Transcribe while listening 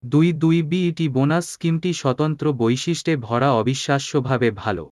22bet bonus স্কিমটি স্বতন্ত্র বৈশিষ্ট্যে ভরা অবিশ্বাস্যভাবে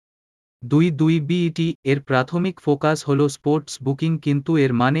ভালো। 22bet এর প্রাথমিক ফোকাস হল স্পোর্টস বুকিং, কিন্তু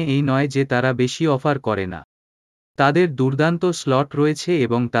এর মানে এই নয় যে তারা বেশি অফার করে না। তাদের দুর্দান্ত স্লট রয়েছে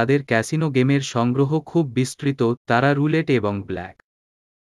এবং তাদের ক্যাসিনো গেমের সংগ্রহ খুব বিস্তৃত, তারা রুলেট এবং ব্ল্যাক